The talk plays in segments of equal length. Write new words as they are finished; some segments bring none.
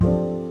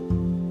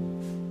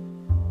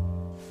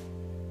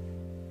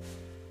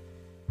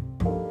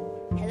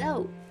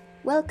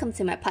Welcome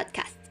to my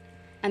podcast.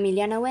 I'm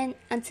Iliana Wen,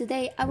 and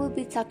today I will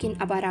be talking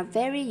about a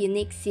very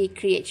unique sea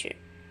creature.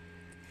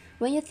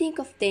 When you think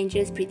of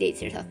dangerous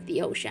predators of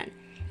the ocean,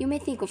 you may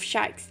think of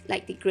sharks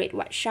like the great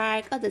white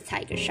shark or the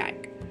tiger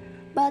shark.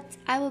 But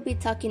I will be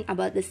talking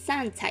about the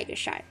sand tiger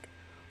shark,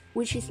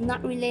 which is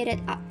not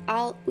related at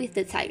all with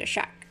the tiger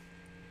shark.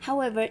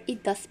 However,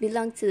 it does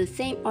belong to the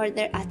same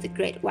order as the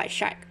great white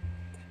shark.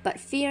 But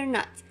fear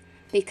not,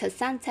 because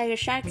sand tiger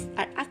sharks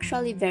are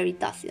actually very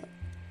docile.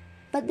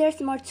 But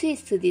there's more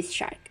twist to this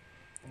shark.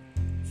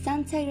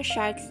 Sand tiger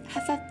sharks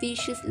have a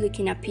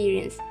vicious-looking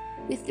appearance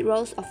with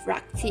rows of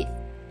rock teeth.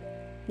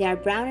 They are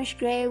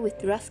brownish-gray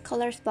with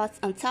rust-colored spots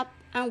on top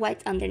and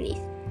white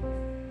underneath.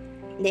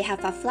 They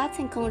have a flat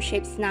and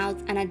cone-shaped snout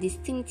and a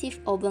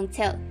distinctive oblong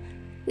tail,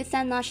 with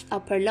a notched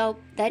upper lobe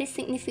that is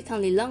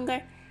significantly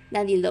longer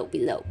than the lobe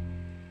below.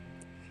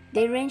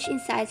 They range in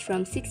size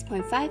from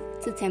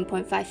 6.5 to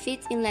 10.5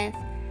 feet in length,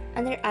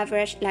 and their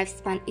average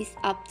lifespan is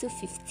up to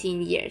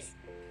 15 years.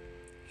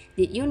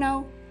 Did you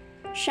know?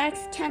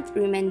 Sharks can't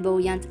remain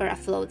buoyant or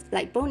afloat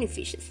like bony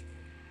fishes,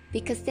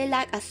 because they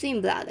lack a swim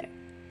bladder,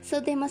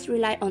 so they must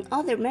rely on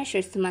other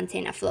measures to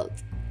maintain afloat.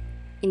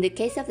 In the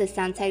case of the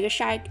sand tiger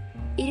shark,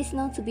 it is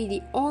known to be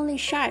the only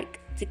shark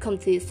to come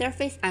to the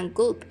surface and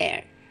gulp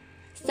air,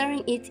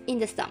 storing it in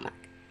the stomach.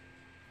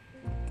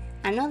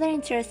 Another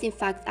interesting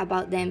fact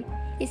about them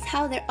is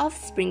how their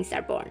offsprings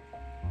are born.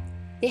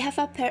 They have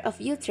a pair of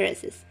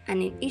uteruses,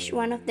 and in each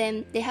one of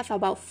them they have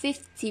about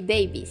 50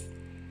 babies,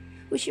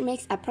 which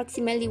makes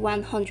approximately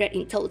 100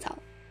 in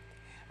total.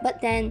 But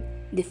then,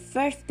 the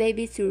first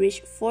baby to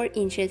reach 4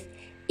 inches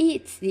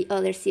eats the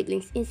other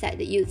siblings inside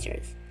the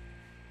uterus.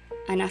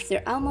 And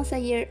after almost a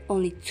year,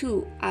 only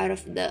 2 out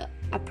of the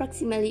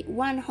approximately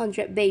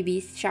 100 baby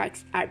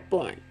sharks are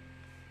born.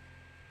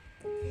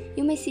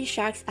 You may see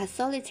sharks as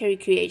solitary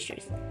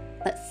creatures,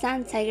 but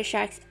sand tiger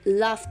sharks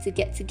love to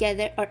get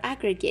together or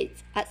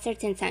aggregate at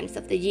certain times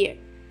of the year.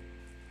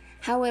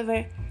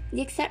 However,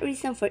 the exact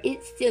reason for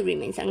it still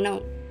remains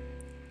unknown.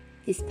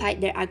 Despite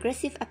their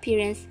aggressive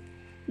appearance,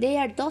 they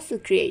are docile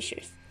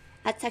creatures,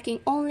 attacking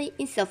only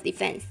in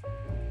self-defense.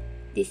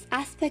 This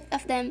aspect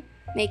of them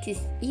makes it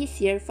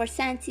easier for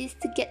scientists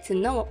to get to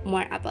know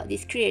more about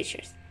these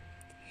creatures.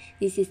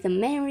 This is the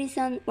main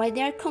reason why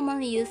they are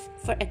commonly used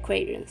for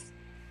aquariums.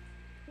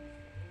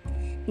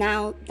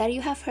 Now that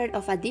you have heard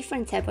of a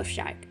different type of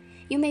shark,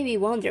 you may be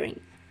wondering,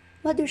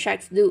 what do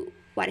sharks do?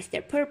 What is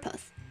their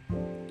purpose?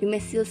 You may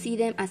still see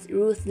them as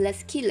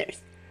ruthless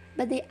killers,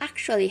 but they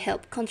actually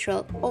help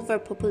control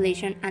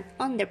overpopulation and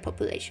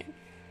underpopulation,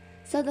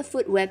 so the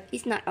food web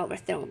is not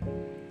overthrown.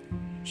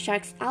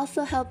 Sharks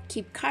also help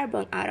keep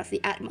carbon out of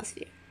the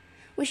atmosphere,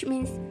 which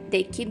means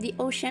they keep the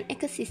ocean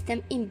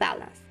ecosystem in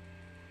balance.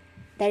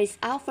 That is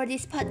all for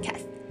this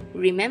podcast.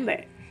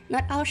 Remember,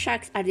 not all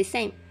sharks are the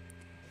same.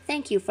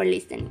 Thank you for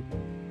listening.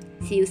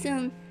 See you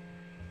soon!